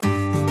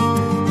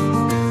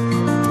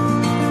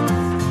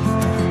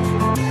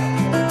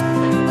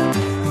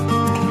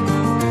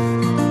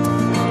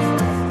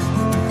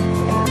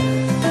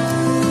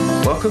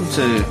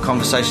to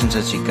Conversations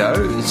As You Go.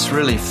 It's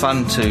really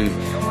fun to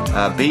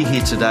be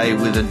here today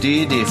with a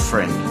dear, dear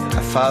friend,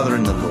 a father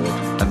in the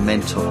Lord, a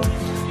mentor,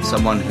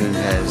 someone who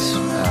has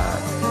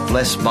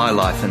blessed my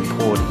life and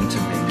poured into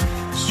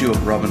me,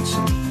 Stuart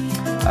Robinson.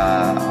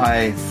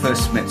 I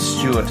first met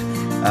Stuart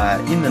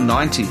in the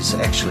 90s,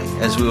 actually,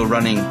 as we were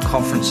running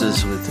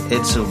conferences with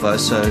Ed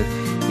Silvoso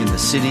in the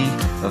city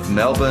of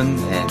Melbourne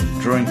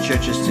and drawing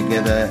churches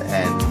together,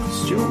 and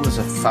Stuart was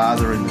a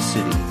father in the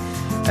city,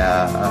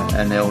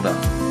 an elder.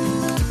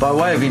 By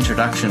way of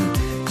introduction,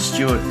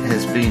 Stuart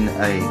has been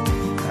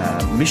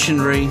a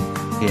missionary,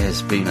 he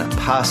has been a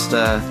pastor,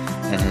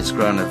 and has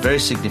grown a very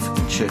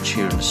significant church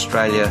here in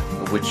Australia,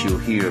 of which you'll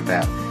hear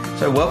about.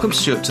 So welcome,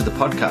 Stuart, to the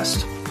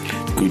podcast.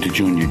 Good to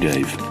join you,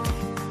 Dave.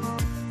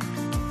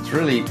 It's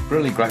really,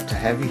 really great to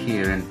have you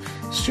here. And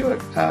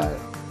Stuart,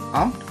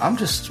 I'm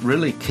just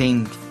really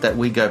keen that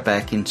we go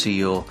back into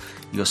your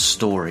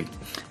story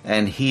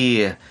and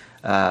hear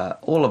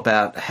all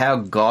about how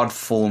God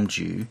formed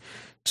you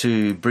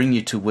to bring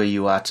you to where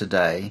you are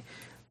today,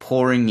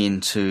 pouring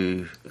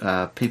into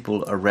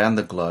people around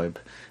the globe,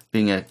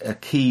 being a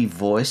key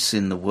voice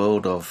in the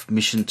world of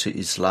mission to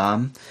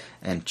Islam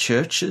and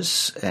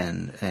churches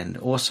and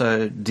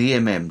also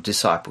DMM,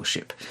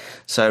 discipleship.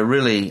 So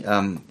really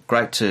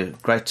great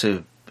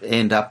to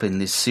end up in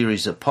this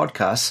series of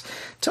podcasts.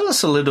 Tell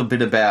us a little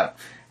bit about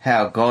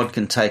how God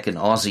can take an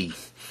Aussie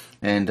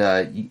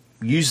and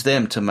use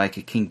them to make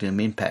a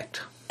kingdom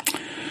impact.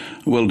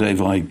 Well,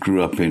 Dave, I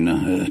grew up in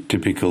a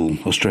typical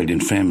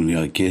Australian family,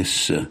 I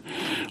guess,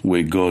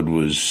 where God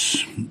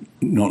was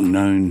not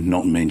known,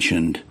 not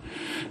mentioned.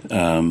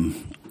 I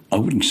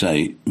wouldn't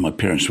say my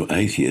parents were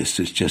atheists.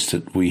 It's just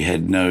that we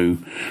had no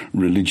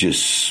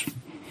religious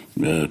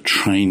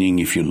training,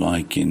 if you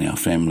like, in our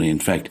family. In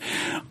fact,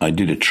 I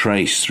did a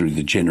trace through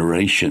the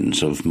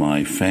generations of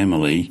my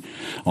family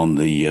on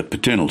the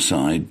paternal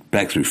side,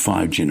 back through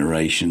 5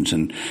 generations,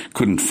 and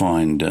couldn't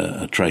find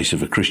a trace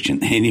of a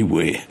Christian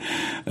anywhere.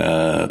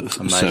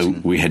 So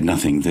we had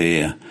nothing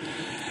there.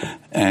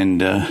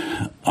 And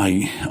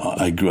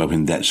I grew up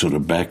in that sort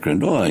of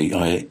background.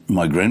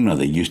 My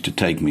grandmother used to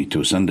take me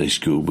to a Sunday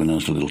school when I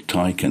was a little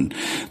tyke, and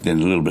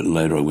then a little bit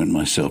later I went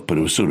myself. But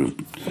it was sort of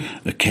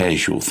a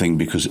casual thing,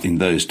 because in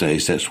those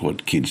days that's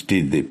what kids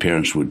did. Their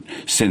parents would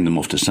send them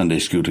off to Sunday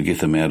school to get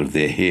them out of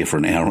their hair for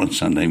an hour on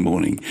Sunday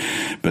morning,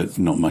 but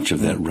not much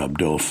of that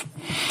rubbed off.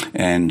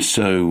 And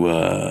so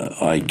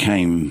I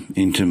came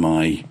into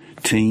my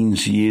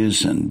teens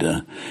years, and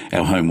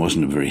our home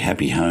wasn't a very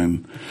happy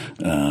home.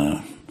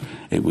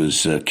 It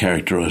was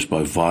characterised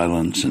by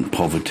violence and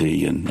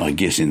poverty, and I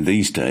guess in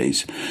these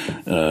days,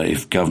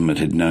 if government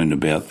had known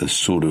about the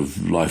sort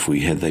of life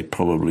we had, they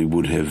probably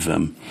would have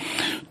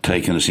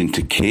taken us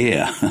into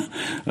care,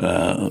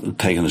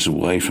 taken us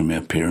away from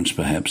our parents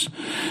perhaps.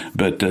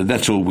 But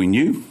that's all we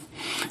knew,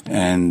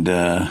 and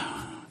I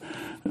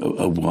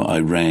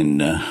ran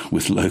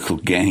with local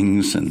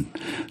gangs and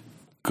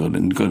got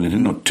into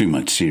not too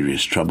much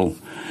serious trouble.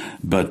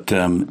 But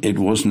it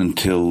wasn't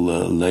until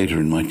later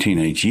in my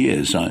teenage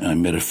years I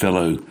met a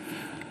fellow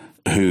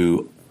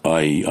who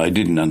I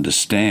didn't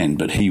understand,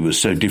 but he was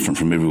so different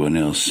from everyone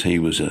else. He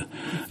was a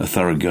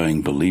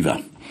thoroughgoing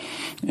believer.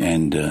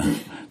 And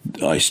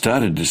I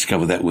started to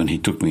discover that when he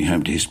took me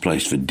home to his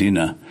place for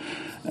dinner.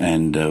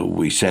 And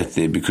we sat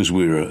there because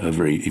we were a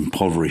very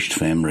impoverished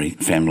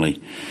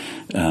family.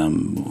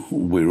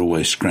 We're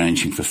always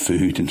scrounging for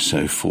food and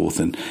so forth,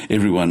 and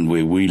everyone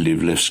where we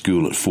lived left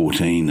school at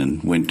 14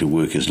 and went to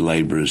work as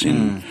labourers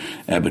in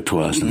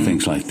abattoirs and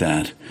things like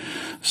that.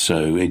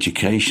 So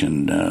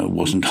education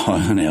wasn't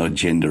high on our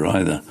agenda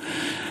either.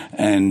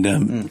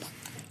 And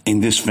in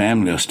this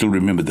family, I still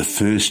remember the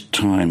first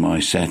time I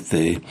sat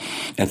there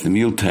at the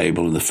meal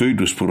table and the food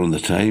was put on the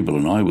table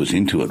and I was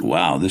into it.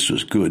 Wow, this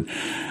was good.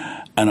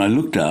 And I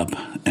looked up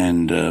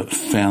and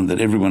found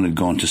that everyone had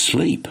gone to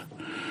sleep.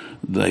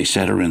 They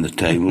sat around the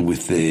table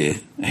with their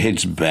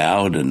heads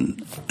bowed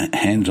and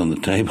hands on the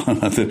table,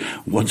 and I thought,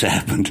 what's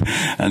happened?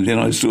 And then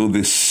I saw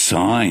this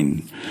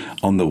sign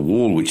on the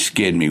wall which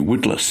scared me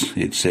witless.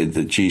 It said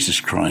that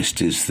Jesus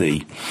Christ is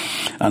the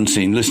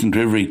unseen listener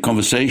to every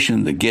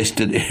conversation, the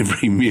guest at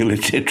every meal,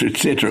 etc.,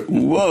 etc.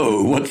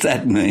 Whoa, what's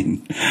that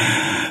mean?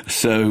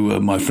 So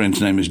my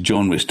friend's name is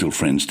John. We're still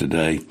friends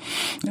today.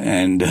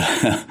 And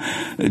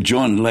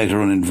John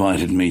later on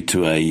invited me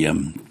to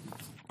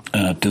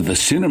to the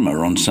cinema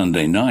on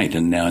Sunday night.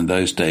 And now in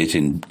those days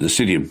in the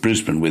city of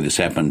Brisbane where this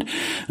happened,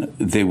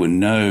 there were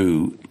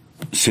no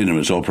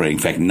cinemas operating.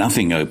 In fact,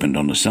 nothing opened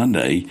on a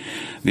Sunday.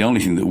 The only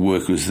thing that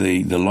worked was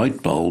the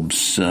light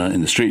bulbs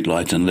in the street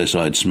lights, unless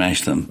I'd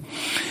smashed them.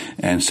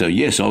 And so,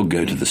 yes, I'll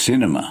go to the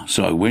cinema.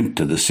 So I went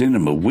to the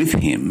cinema with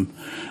him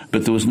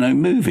but there was no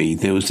movie.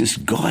 There was this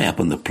guy up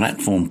on the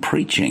platform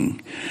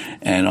preaching,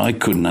 and I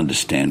couldn't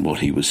understand what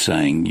he was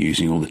saying,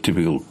 using all the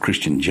typical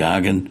Christian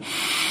jargon.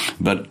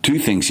 But two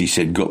things he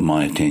said got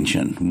my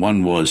attention.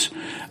 One was,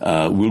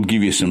 we'll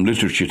give you some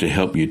literature to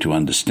help you to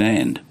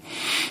understand.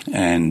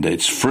 And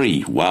it's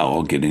free. Wow,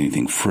 I'll get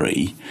anything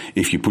free.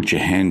 If you put your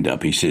hand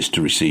up, he says,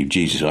 to receive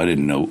Jesus. I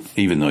didn't know,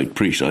 even though he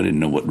preached, I didn't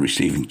know what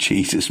receiving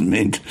Jesus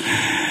meant.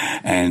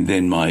 And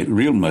then my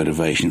real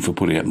motivation for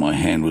putting up my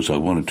hand was I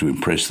wanted to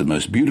impress the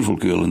most beautiful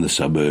girl in the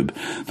suburb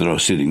that I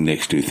was sitting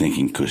next to,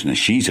 thinking, because now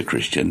she's a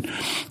Christian,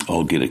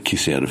 I'll get a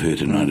kiss out of her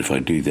tonight if I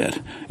do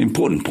that.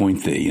 Important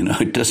point there,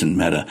 it doesn't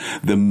matter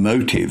the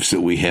motives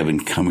that we have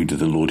in coming to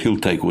the Lord. He'll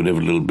take whatever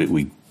little bit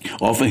we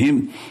offer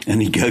him,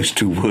 and he goes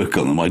to work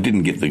on them. I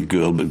didn't get the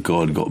girl, but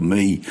God got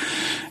me.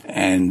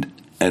 And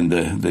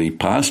the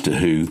pastor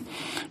who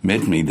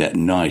met me that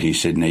night, he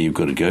said, now you've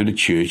got to go to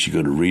church, you've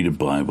got to read a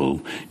Bible,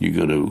 you've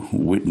got to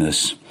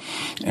witness,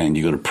 and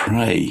you've got to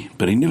pray.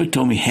 But he never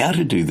told me how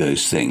to do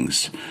those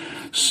things.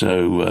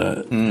 So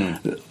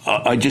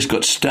I just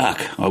got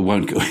stuck. I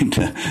won't go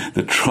into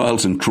the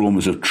trials and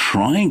traumas of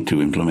trying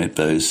to implement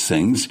those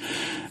things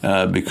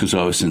because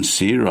I was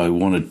sincere. I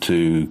wanted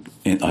to,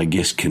 I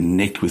guess,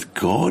 connect with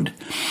God.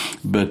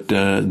 But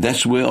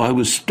that's where I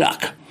was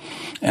stuck.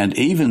 And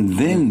even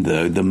then,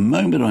 though, the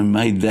moment I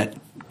made that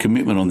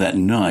commitment on that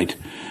night,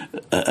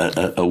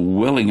 a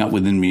welling up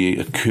within me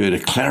occurred, a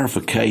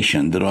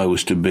clarification that I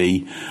was to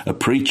be a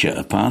preacher,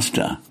 a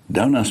pastor.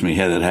 Don't ask me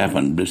how that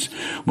happened, but it's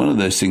one of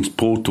those things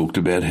Paul talked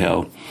about,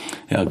 how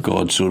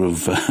God sort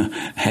of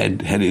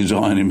had his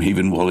eye on him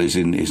even while he's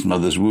in his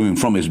mother's womb.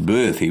 From his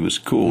birth he was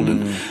called,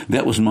 and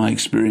that was my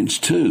experience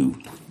too.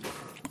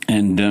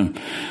 And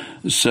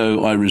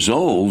so I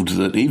resolved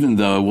that even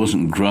though I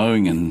wasn't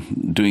growing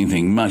and doing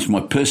anything much, my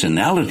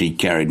personality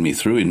carried me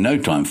through. In no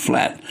time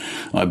flat,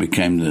 I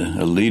became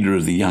a leader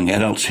of the young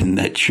adults in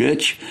that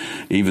church,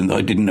 even though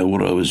I didn't know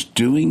what I was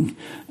doing.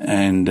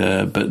 And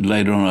but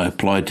later on I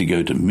applied to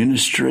go to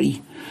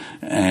ministry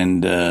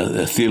and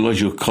a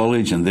theological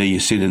college, and there you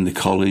sit in the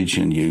college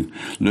and you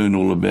learn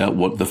all about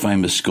what the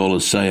famous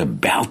scholars say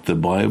about the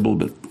Bible,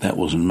 but that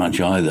wasn't much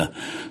either.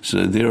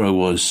 So there I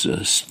was,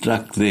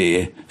 stuck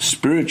there,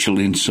 spiritual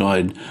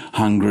inside,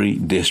 hungry,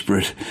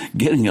 desperate,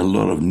 getting a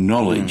lot of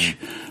knowledge,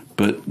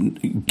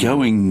 but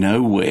going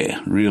nowhere,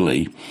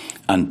 really,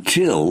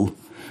 until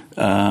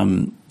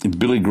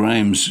Billy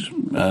Graham's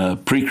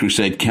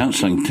pre-crusade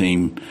counselling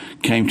team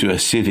came to our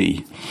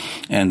city,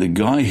 and the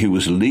guy who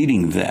was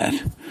leading that,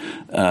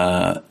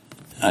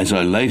 as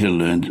I later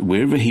learned,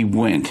 wherever he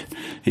went,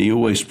 he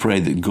always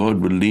prayed that God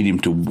would lead him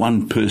to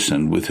one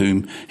person with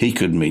whom he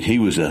could meet. He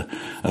was a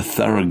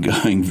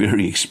thoroughgoing,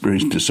 very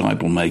experienced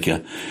disciple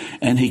maker,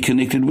 and he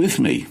connected with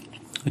me.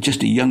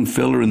 Just a young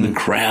fella in the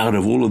crowd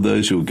of all of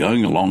those who were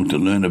going along to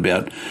learn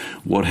about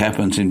what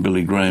happens in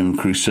Billy Graham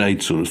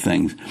crusade sort of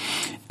things.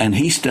 And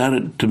he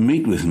started to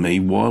meet with me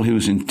while he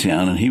was in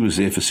town, and he was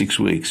there for 6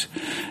 weeks.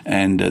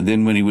 And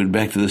then when he went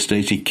back to the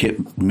States, he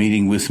kept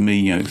meeting with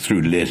me,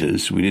 through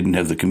letters. We didn't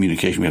have the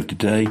communication we have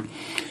today.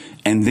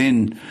 And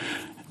then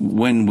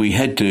when we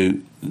had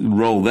to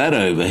roll that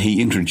over,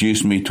 he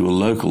introduced me to a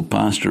local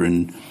pastor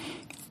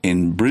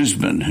in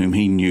Brisbane, whom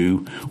he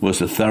knew was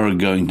a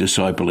thoroughgoing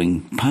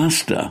discipling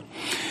pastor.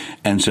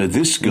 And so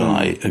this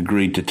guy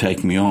agreed to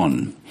take me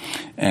on.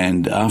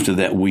 And after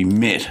that, we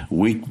met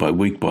week by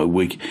week by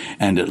week.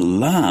 And at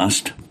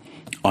last,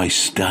 I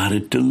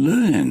started to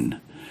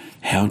learn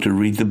how to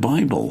read the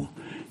Bible,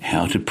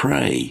 how to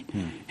pray,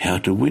 how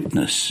to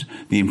witness,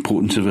 the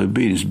importance of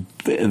obedience,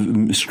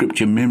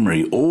 scripture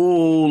memory,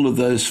 all of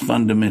those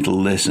fundamental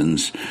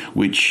lessons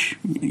which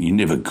you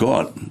never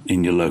got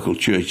in your local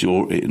church,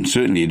 and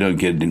certainly you don't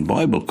get it in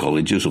Bible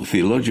colleges or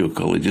theological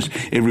colleges.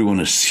 Everyone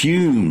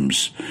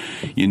assumes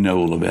you know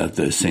all about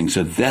those things.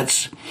 So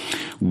that's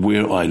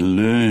where I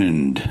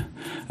learned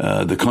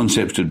the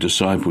concept of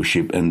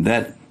discipleship, and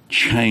that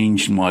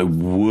changed my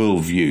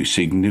worldview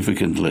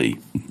significantly.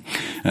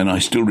 And I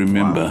still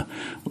remember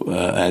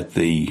at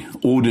the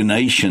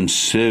ordination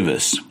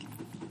service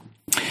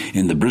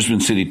in the Brisbane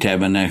City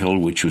Tabernacle,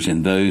 which was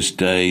in those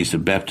days the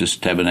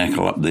Baptist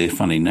Tabernacle up there,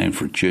 funny name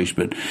for a church,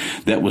 but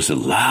that was the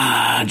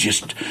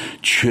largest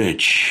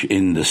church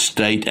in the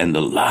state and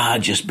the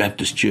largest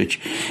Baptist church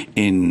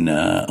in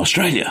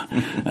Australia.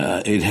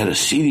 It had a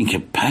seating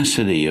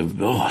capacity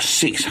of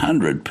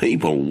 600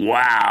 people.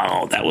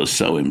 Wow, that was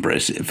so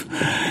impressive.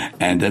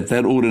 And at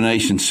that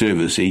ordination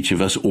service, each of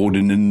us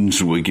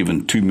ordinands were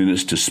given 2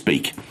 minutes to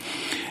speak.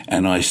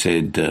 And I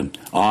said,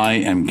 I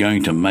am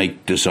going to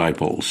make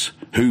disciples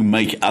who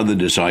make other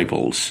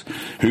disciples,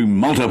 who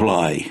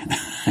multiply.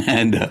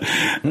 And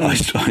I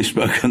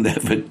spoke on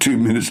that for 2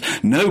 minutes.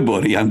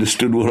 Nobody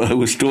understood what I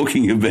was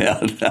talking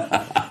about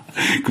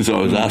because I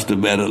was asked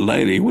about it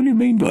later. What do you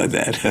mean by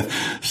that?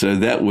 So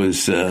that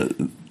was,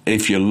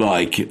 if you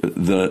like,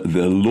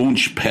 the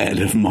launch pad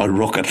of my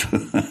rocket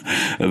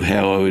of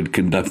how I would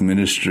conduct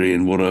ministry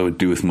and what I would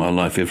do with my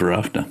life ever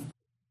after.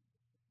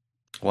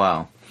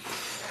 Wow.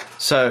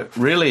 So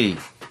really,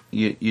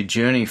 your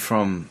journey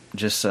from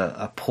just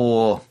a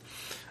poor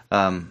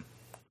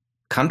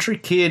country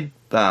kid,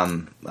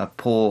 a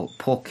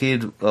poor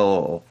kid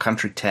or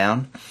country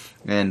town,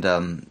 and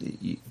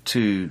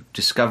to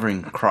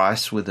discovering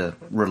Christ with a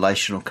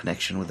relational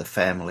connection with a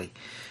family,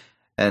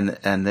 and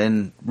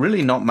then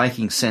really not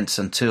making sense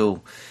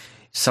until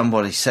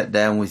somebody sat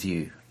down with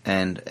you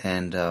and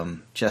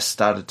just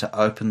started to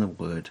open the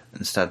Word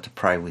and started to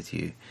pray with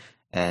you,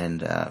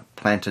 and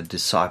planted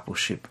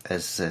discipleship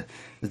as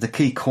the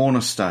key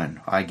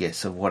cornerstone, I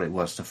guess, of what it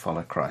was to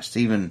follow Christ.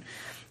 Even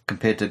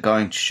compared to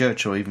going to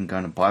church or even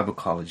going to Bible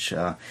college,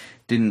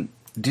 didn't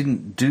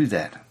do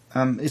that.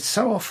 It's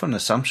so often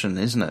assumption,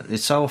 isn't it?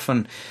 It's so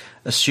often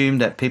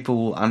assumed that people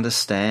will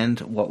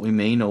understand what we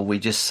mean, or we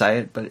just say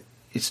it, but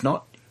it's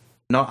not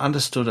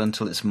understood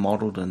until it's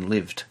modelled and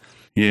lived.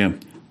 Yeah.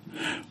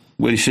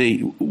 Well, you see,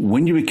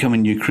 when you become a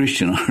new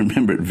Christian, I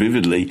remember it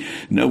vividly,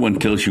 no one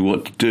tells you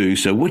what to do.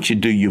 So what you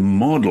do, you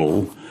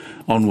model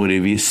on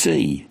whatever you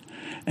see.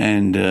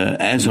 And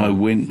as I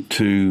went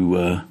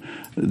to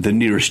the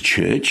nearest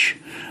church,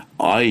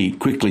 I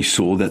quickly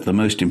saw that the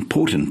most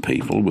important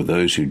people were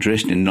those who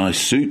dressed in nice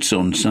suits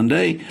on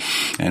Sunday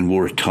and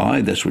wore a tie.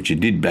 That's what you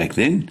did back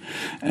then.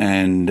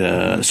 And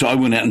so I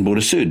went out and bought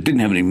a suit. Didn't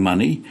have any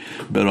money,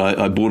 but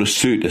I bought a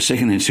suit, a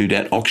second-hand suit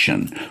at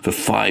auction for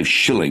 5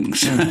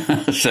 shillings.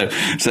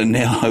 So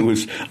now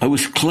I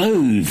was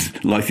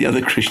clothed like the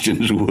other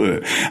Christians were.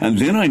 And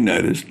then I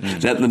noticed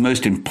that the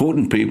most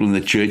important people in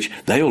the church,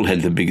 they all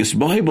had the biggest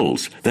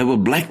Bibles. They were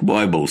black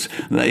Bibles.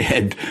 They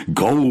had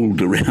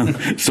gold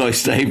around. So I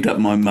saved up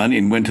my money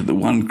and went to the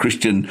one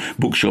Christian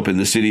bookshop in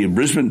the city of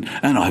Brisbane,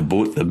 and I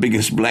bought the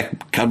biggest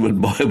black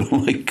covered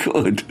Bible I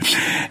could.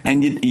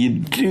 And you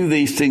do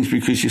these things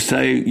because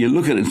you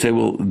look at it and say,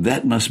 well,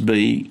 that must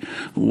be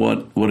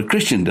what a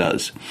Christian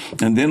does.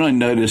 And then I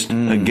noticed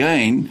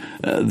again,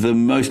 the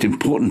most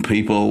important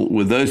people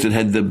were those that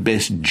had the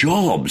best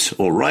jobs.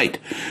 All right,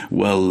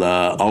 well,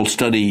 I'll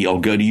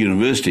go to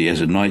university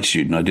as a night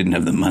student. I didn't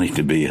have the money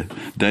to be a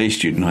day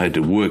student. I had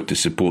to work to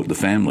support the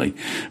family.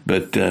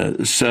 But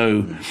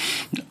so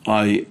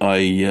I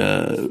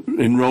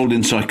enrolled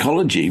in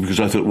psychology because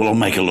I thought, well, I'll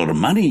make a lot of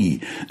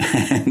money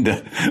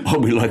and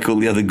I'll be like all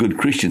the other good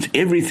Christians.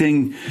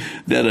 Everything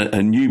that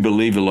a new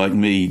believer like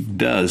me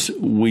does,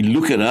 we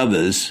look at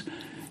others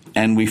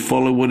and we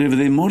follow whatever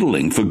they're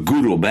modelling, for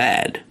good or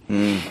bad.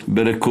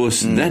 But, of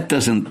course, that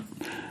doesn't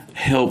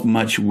help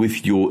much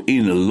with your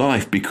inner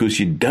life because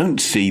you don't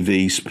see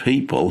these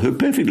people, who are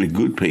perfectly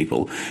good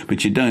people,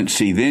 but you don't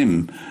see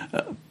them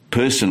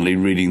personally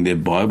reading their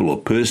Bible or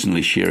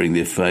personally sharing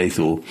their faith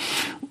or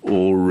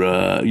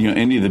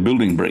any of the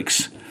building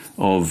bricks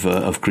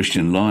of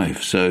Christian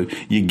life. So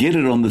you get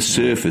it on the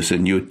surface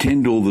and you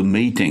attend all the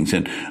meetings.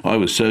 And I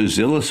was so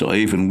zealous, I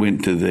even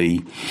went to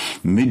the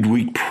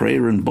midweek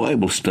prayer and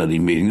Bible study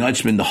meeting. I'd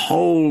spend the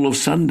whole of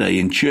Sunday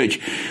in church,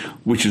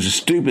 which is a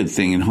stupid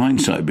thing in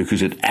hindsight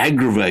because it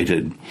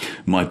aggravated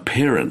my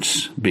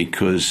parents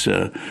because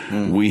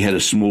we had a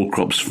small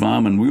crops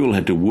farm and we all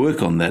had to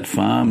work on that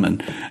farm,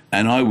 and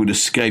I would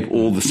escape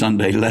all the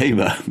Sunday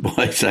labour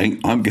by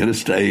saying, I'm going to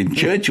stay in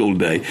church all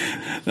day,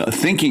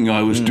 thinking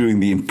I was doing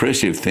the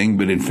impressive thing,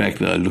 but in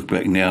fact I look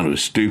back now and it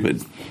was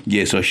stupid.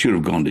 Yes, I should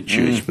have gone to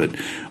church, but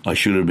I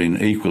should have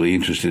been equally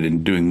interested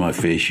in doing my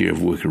fair share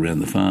of work around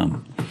the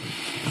farm.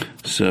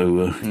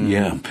 So,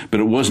 but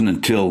it wasn't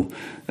until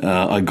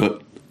I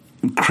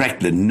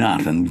cracked the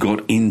nut and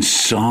got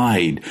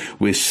inside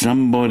where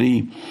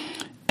somebody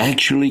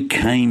actually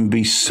came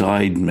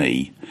beside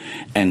me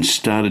and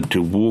started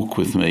to walk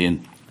with me.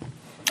 And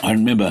I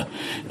remember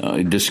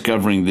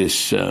discovering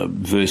this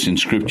verse in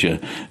Scripture,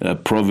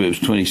 Proverbs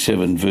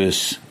 27,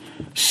 verse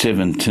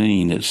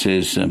 17. It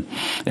says,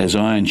 as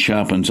iron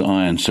sharpens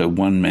iron, so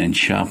one man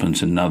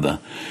sharpens another.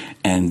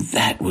 And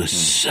that was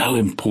so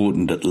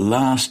important. At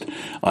last,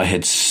 I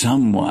had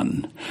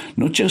someone,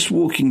 not just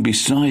walking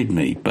beside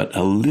me, but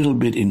a little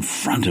bit in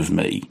front of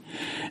me.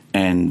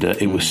 And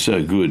it was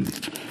so good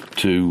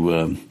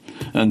to,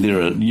 and there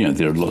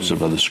are lots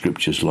of other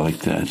scriptures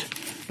like that,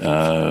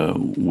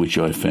 which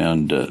I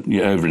found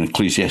over in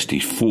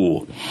Ecclesiastes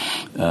 4,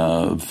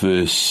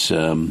 verse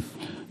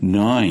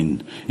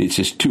 9. It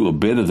says, 2 are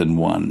better than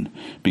one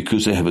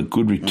because they have a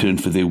good return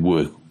for their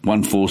work.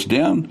 One falls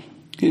down,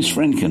 his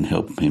friend can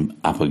help him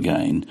up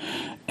again.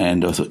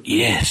 And I thought,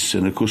 yes.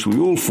 And of course, we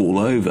all fall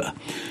over.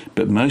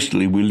 But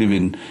mostly we live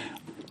in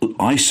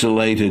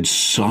isolated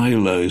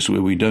silos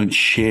where we don't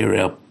share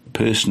our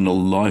personal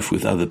life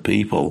with other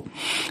people.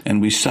 And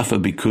we suffer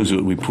because of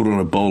it. We put on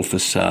a bold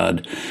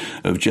facade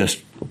of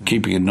just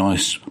keeping a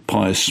nice,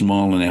 pious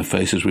smile on our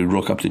face as we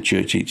rock up to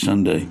church each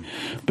Sunday.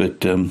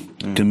 But to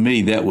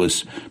me, that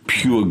was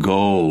pure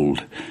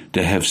gold,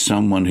 to have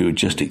someone who would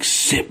just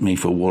accept me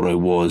for what I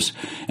was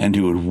and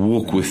who would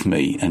walk with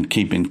me and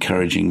keep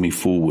encouraging me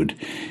forward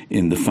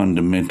in the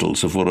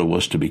fundamentals of what I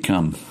was to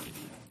become.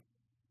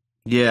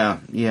 Yeah,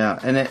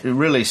 and it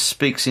really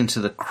speaks into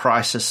the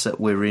crisis that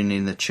we're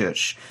in the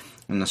church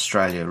in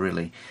Australia,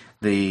 really.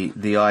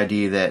 The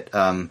idea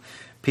that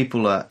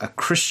people are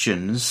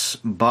Christians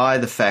by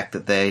the fact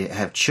that they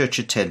have church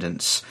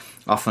attendance,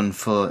 often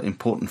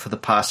important for the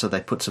pastor.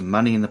 They put some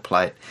money in the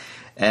plate.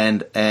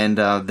 And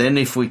then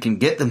if we can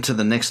get them to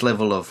the next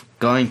level of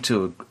going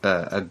to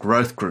a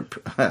growth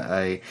group,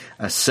 a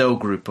cell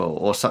group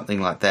or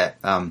something like that,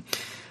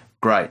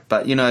 great.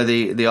 But,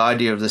 the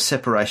idea of the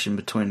separation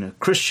between a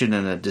Christian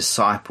and a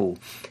disciple,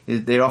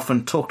 they're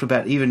often talked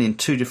about even in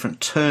two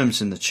different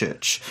terms in the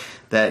church,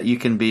 that you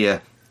can be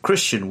a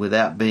Christian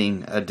without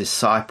being a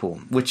disciple,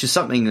 which is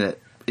something that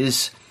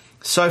is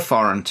so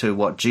foreign to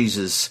what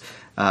Jesus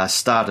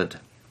started.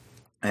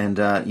 And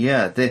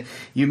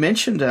you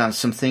mentioned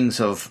some things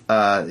of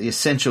the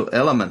essential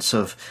elements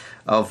of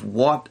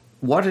what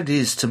it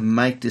is to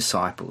make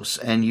disciples,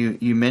 and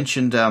you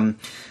mentioned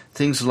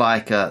things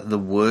like the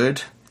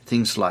word,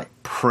 things like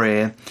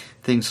prayer,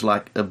 things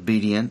like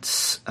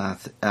obedience,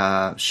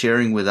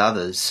 sharing with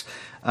others.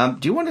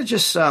 Do you want to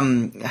just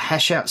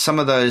hash out some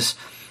of those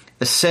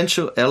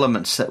essential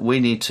elements that we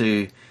need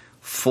to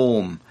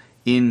form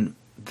in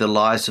the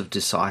lives of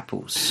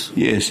disciples?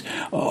 Yes,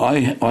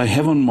 I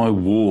have on my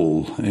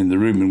wall in the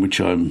room in which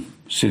I'm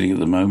sitting at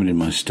the moment in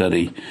my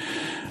study,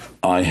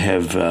 I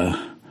have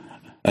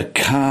a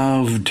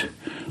carved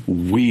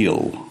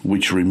wheel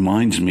which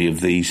reminds me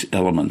of these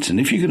elements. And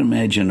if you can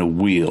imagine a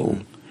wheel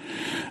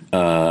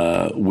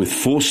with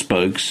four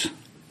spokes,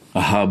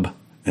 a hub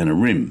and a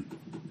rim,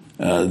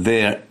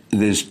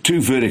 there's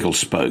two vertical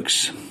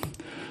spokes.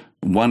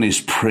 One is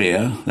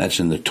prayer, that's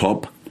in the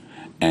top.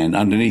 And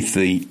underneath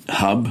the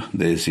hub,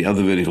 there's the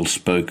other vertical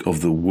spoke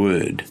of the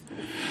word.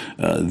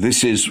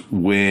 This is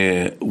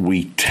where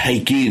we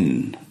take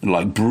in,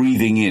 like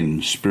breathing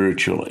in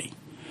spiritually.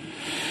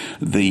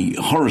 The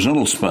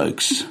horizontal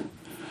spokes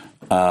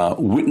are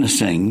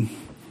witnessing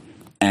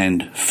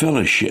and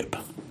fellowship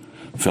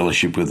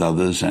with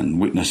others and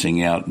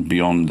witnessing out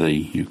beyond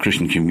the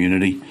Christian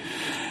community.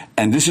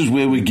 And this is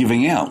where we're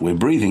giving out, we're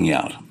breathing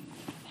out.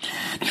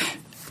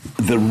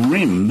 The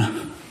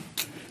rim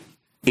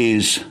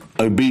is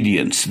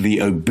obedience,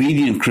 the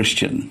obedient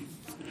Christian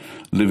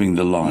living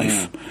the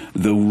life.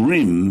 The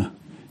rim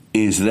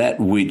is that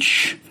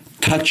which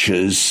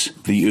touches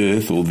the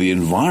earth or the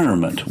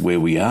environment where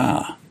we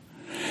are.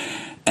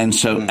 And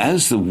so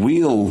as the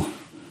wheel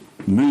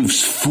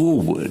moves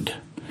forward,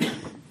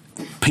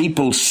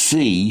 people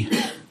see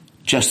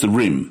just the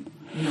rim.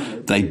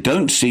 They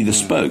don't see the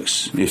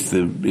spokes if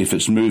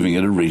it's moving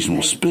at a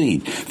reasonable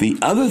speed. The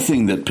other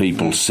thing that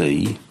people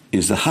see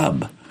is the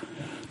hub.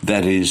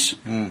 That is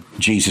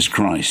Jesus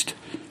Christ.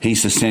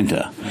 He's the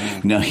center.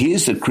 Now,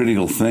 here's the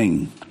critical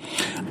thing.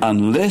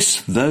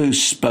 Unless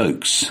those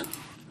spokes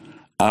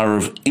are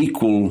of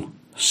equal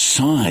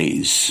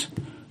size,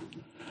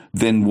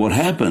 then what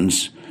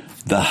happens,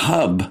 the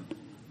hub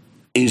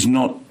is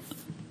not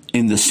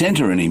in the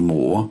center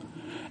anymore,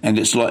 and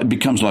it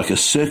becomes like a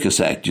circus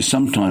act. You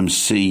sometimes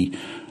see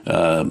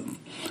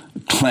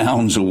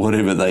clowns or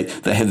whatever, they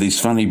have these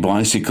funny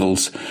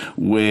bicycles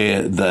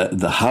where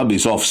the hub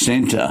is off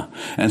center,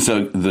 and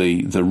so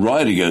the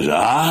rider goes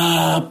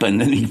up and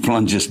then he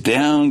plunges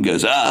down,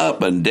 goes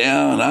up and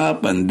down,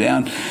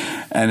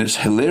 and it's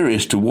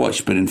hilarious to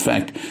watch. But in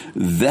fact,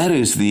 that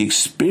is the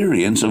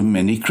experience of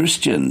many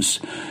Christians.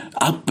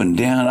 Up and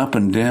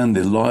down,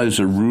 their lives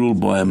are ruled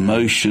by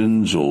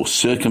emotions or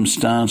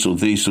circumstance or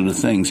these sort of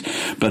things.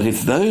 But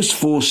if those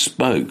four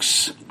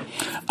spokes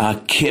are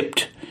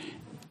kept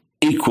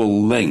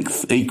equal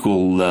length,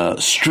 equal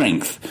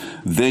strength,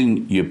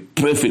 then you're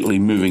perfectly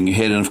moving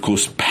ahead. And of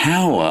course,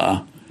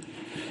 power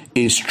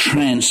is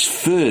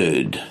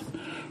transferred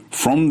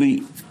from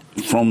the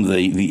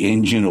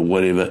engine or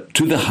whatever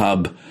to the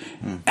hub,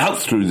 out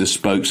through the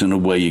spokes, and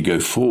away you go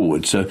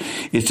forward. So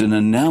it's an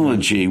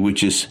analogy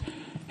which has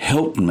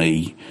helped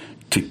me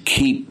to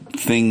keep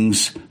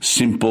things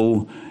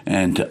simple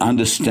and to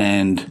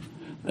understand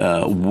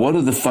what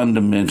are the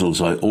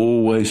fundamentals I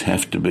always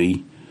have to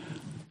be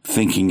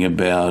thinking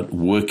about,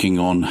 working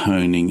on,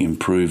 honing,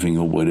 improving,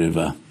 or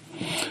whatever.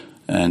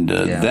 And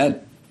I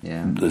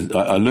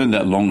learned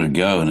that long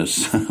ago, and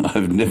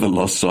I've never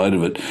lost sight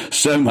of it.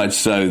 So much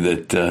so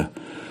that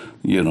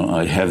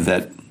I have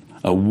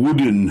a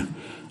wooden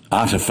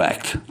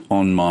artifact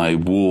on my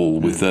wall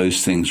with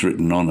those things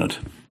written on it.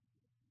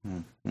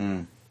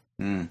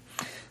 The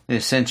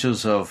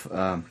essentials of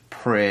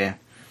prayer,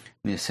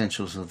 the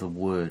essentials of the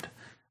word.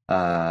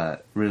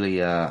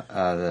 Really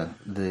are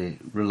the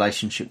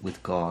relationship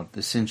with God. The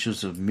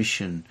essentials of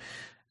mission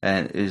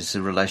is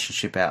the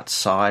relationship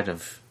outside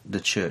of the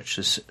church,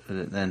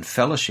 and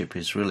fellowship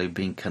is really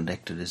being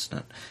connected, isn't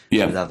it?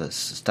 Yeah. With others,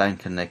 staying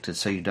connected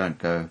so you don't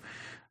go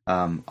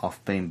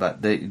off beam.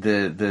 But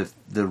the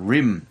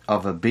rim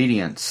of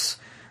obedience,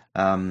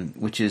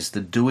 which is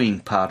the doing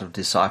part of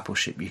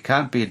discipleship. You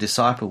can't be a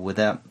disciple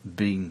without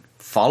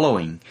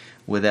following,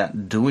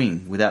 without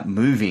doing, without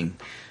moving.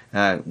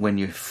 When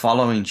you're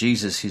following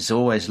Jesus, he's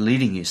always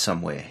leading you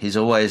somewhere. He's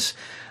always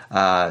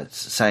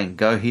saying,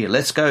 go here,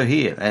 let's go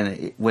here.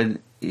 And when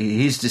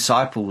his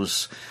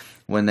disciples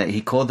when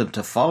he called them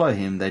to follow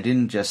him, they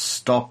didn't just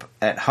stop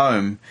at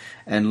home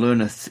and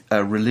learn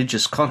a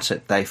religious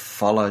concept. They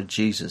followed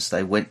Jesus.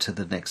 They went to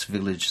the next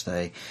village.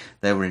 They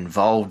were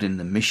involved in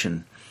the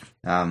mission.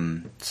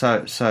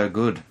 So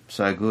good.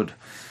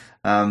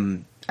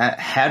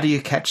 How do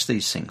you catch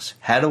these things?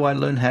 How do I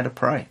learn how to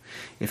pray?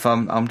 If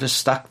I'm just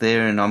stuck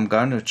there and I'm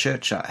going to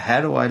church,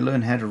 how do I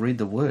learn how to read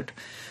the Word?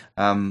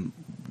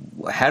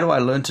 How do I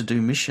learn to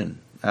do mission?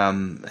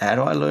 How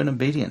do I learn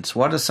obedience?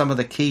 What are some of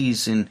the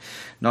keys in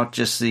not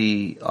just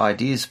the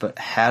ideas, but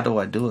how do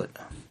I do it?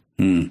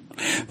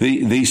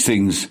 These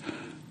things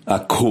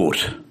are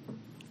caught,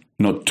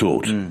 not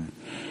taught.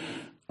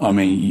 I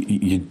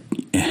mean,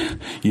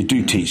 you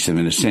do teach them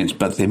in a sense,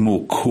 but they're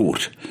more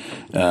caught.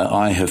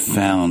 I have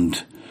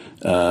found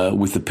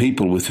with the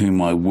people with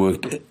whom I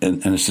worked,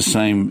 and it's the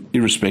same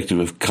irrespective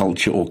of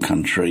culture or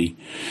country,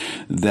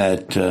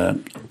 that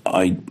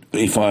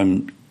if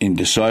I'm in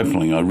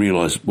discipling, I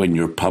realise when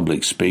you're a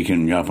public speaker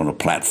and you're up on a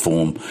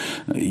platform,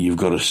 you've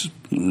got to,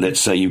 let's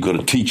say you've got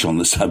to teach on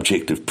the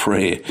subject of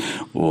prayer,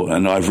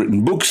 and I've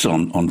written books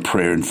on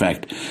prayer. In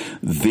fact,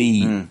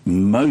 the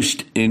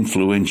most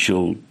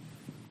influential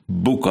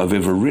book I've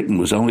ever written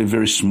was only a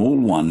very small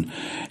one,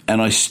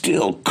 and I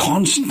still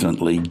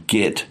constantly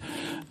get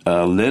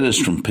letters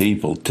from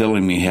people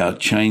telling me how it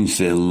changed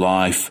their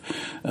life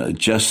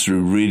just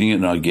through reading it,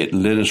 and I get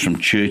letters from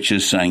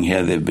churches saying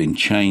how they've been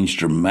changed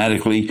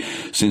dramatically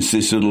since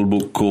this little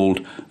book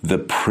called The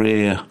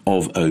Prayer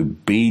of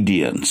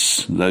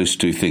Obedience. Those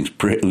two things,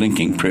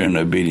 linking prayer and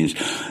obedience.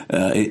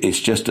 It's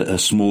just a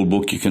small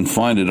book. You can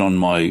find it on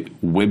my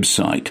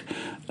website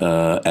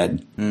at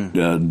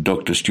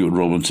Dr. Stuart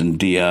Robinson,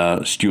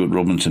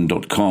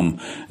 drstuartrobinson.com.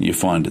 You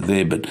find it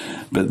there. But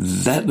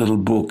that little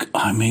book,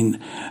 I mean,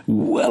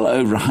 well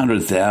over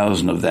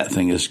 100,000 of that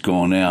thing has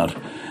gone out.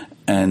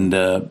 And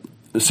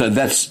so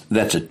that's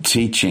a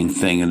teaching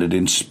thing, and it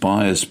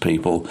inspires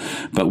people.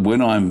 But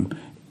when I'm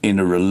in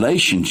a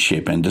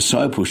relationship, and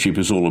discipleship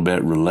is all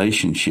about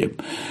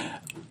relationship,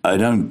 I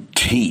don't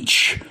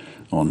teach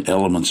on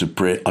elements of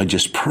prayer. I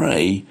just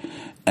pray.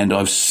 And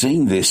I've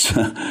seen this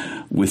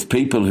with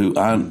people who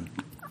aren't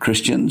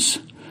Christians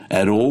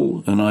at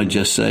all, and I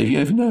just say,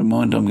 if you don't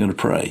mind, I'm going to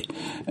pray.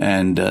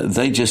 And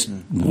they just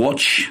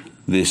watch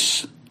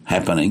this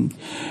happening,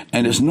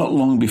 and it's not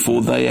long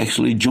before they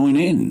actually join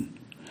in.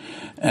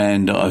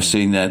 And I've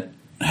seen that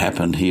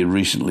happen here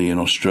recently in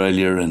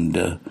Australia, and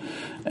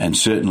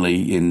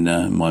certainly in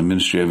my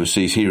ministry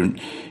overseas here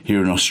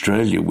in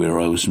Australia,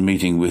 where I was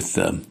meeting with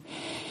a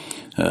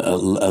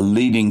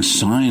leading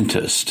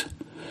scientist.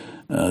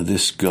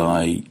 This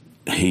guy,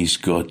 he's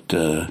got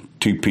 2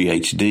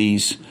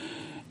 PhDs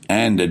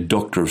and a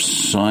Doctor of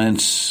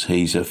Science.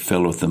 He's a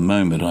fellow at the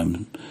moment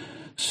I'm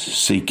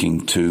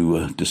seeking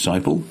to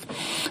disciple.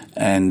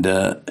 And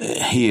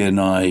he and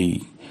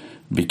I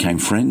became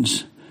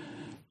friends.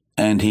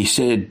 And he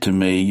said to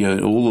me,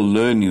 all the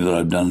learning that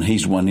I've done,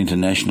 he's won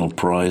international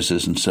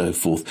prizes and so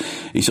forth.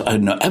 He said, I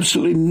know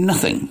absolutely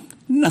nothing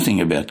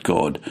about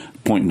God.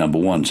 Point number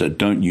one, so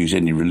don't use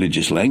any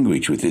religious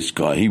language with this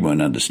guy. He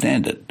won't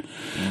understand it.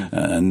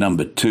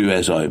 Number two,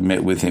 as I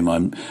met with him,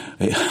 I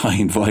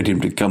invite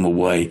him to come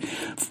away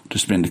to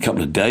spend a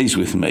couple of days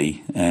with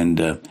me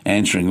and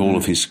answering all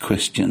of his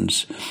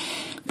questions.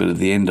 But at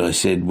the end I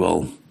said,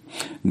 well,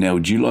 now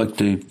would you like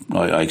to...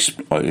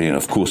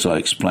 of course I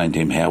explained to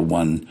him how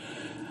one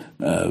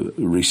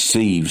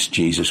receives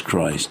Jesus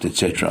Christ,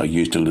 etc. I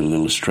used a little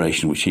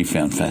illustration which he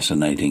found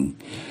fascinating.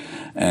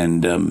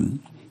 And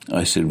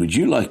I said, would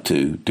you like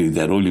to do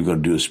that? All you've got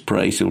to do is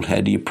pray. He said, well,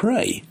 how do you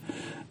pray?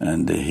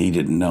 And he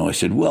didn't know. I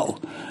said, well,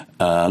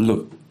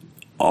 look,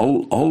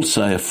 I'll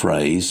say a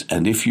phrase,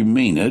 and if you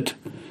mean it,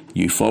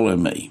 you follow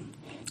me.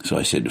 So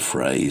I said a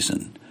phrase,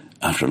 and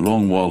after a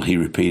long while he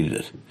repeated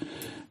it.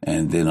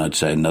 And then I'd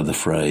say another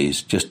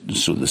phrase, just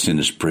sort of the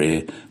sinner's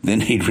prayer. Then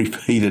he'd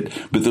repeat it.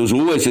 But there was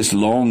always this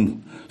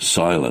long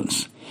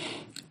silence.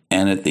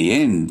 And at the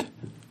end,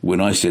 when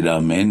I said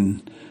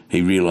amen,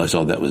 he realised,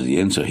 that was the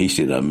end, so he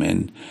said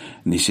amen.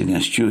 And he said,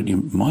 now, Stuart,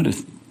 you might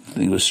have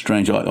think it was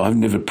strange. I've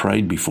never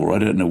prayed before. I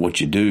don't know what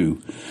you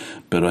do.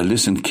 But I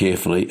listened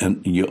carefully,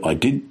 and I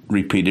did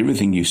repeat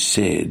everything you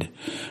said,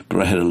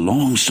 but I had a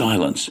long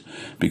silence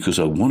because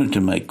I wanted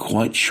to make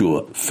quite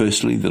sure,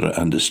 firstly, that I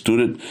understood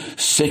it.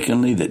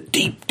 Secondly, that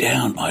deep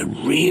down I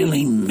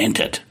really meant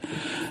it.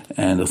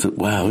 And I thought,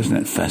 wow, isn't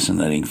that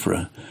fascinating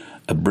for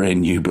a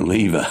brand new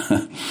believer?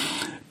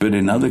 But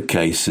in other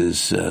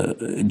cases,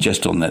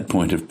 just on that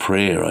point of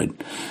prayer,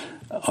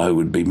 I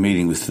would be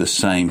meeting with the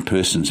same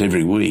persons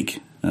every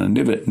week. And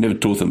I never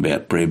taught them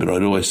about prayer, but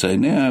I'd always say,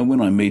 now,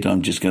 when I meet,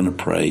 I'm just going to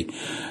pray.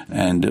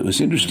 And it was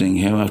interesting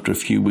how after a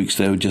few weeks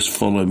they would just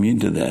follow me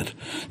into that.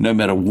 No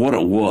matter what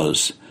it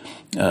was,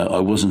 I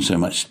wasn't so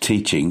much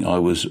teaching, I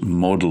was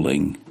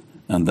modelling,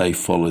 and they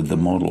followed the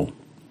model.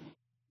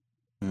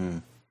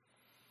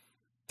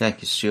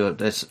 Thank you,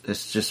 Stuart.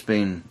 It's just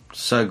been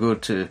so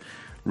good to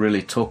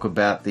really talk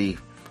about the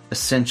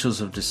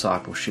essentials of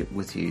discipleship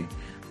with you,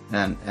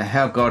 and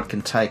how God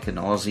can take an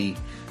Aussie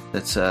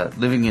that's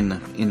living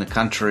in the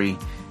country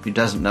who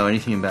doesn't know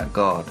anything about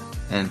God,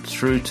 and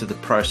through to the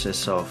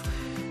process of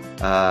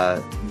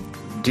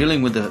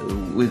dealing with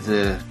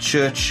the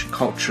church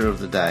culture of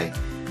the day,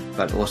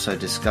 but also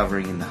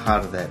discovering in the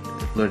heart of that,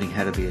 learning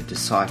how to be a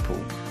disciple,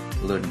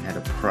 learning how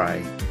to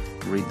pray,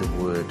 read the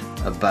Word,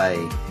 obey,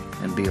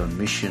 and be on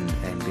mission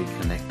and be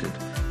connected.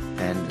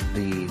 And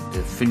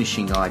the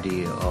finishing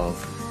idea of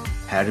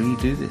how do you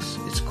do this?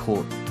 It's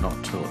caught,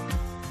 not taught.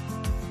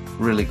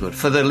 Really good.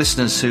 For the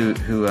listeners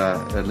who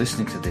are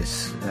listening to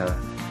this,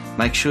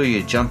 make sure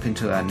you jump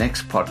into our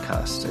next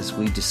podcast as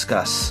we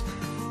discuss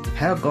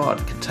how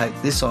God can take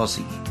this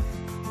Aussie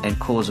and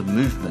cause a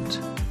movement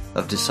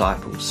of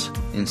disciples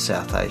in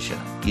South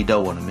Asia. You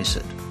don't want to miss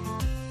it.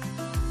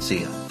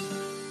 See ya.